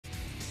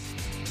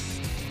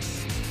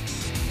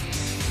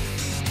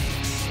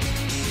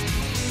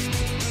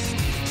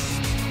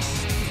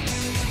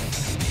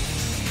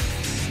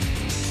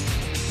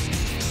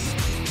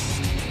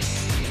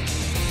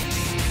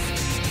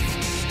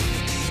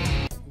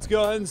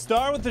go ahead and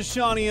start with the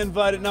Shawnee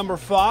invite at number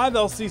 5.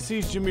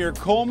 LCC's Jameer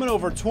Coleman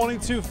over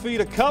 22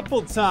 feet a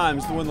couple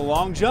times to win the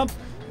long jump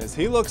as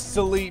he looks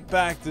to leap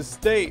back to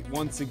state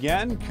once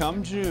again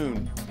come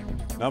June.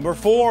 Number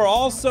 4,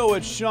 also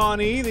at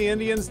Shawnee, the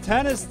Indians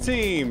tennis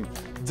team.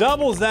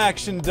 Doubles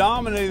action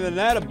dominating the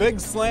net. A big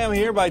slam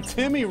here by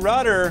Timmy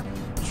Rudder.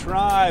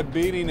 Tribe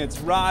beating its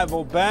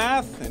rival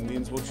Bath.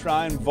 Indians will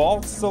try and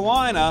vault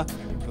Salina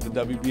for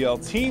the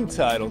WBL team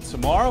title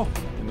tomorrow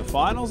in the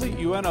finals at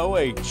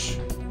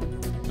UNOH.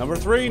 Number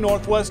 3,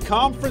 Northwest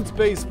Conference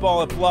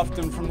baseball at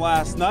Bluffton from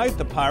last night.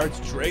 The Pirates'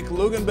 Drake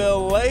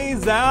Luganbill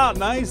lays out.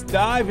 Nice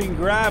diving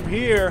grab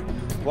here.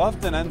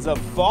 Bluffton ends up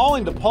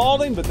falling to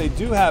Paulding, but they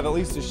do have at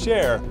least a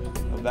share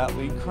of that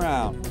league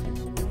crown.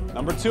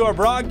 Number 2, our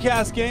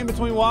broadcast game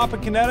between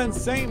Wapakoneta and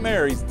St.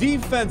 Mary's.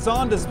 Defense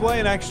on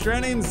display in extra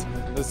innings.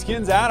 The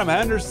Skins' Adam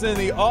Henderson,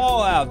 the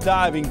all-out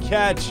diving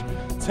catch.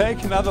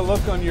 Take another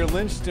look on your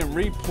Lynchton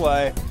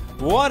replay.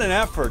 What an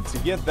effort to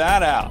get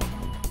that out.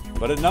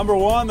 But at number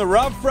 1, the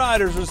Rough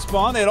Riders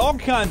respond. They had all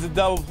kinds of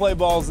double play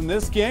balls in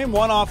this game.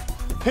 One off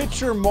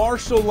pitcher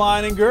Marshall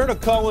Leininger to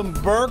Cullen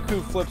Burke,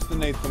 who flips to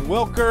Nathan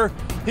Wilker.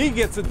 He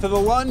gets it to the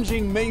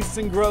lunging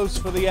Mason Gross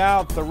for the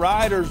out. The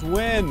Riders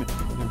win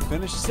and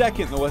finish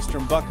second in the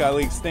Western Buckeye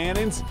League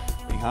standings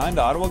behind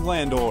Ottawa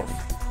Glandorf.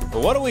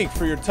 But what a week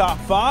for your top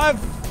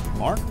 5.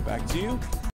 Mark, back to you.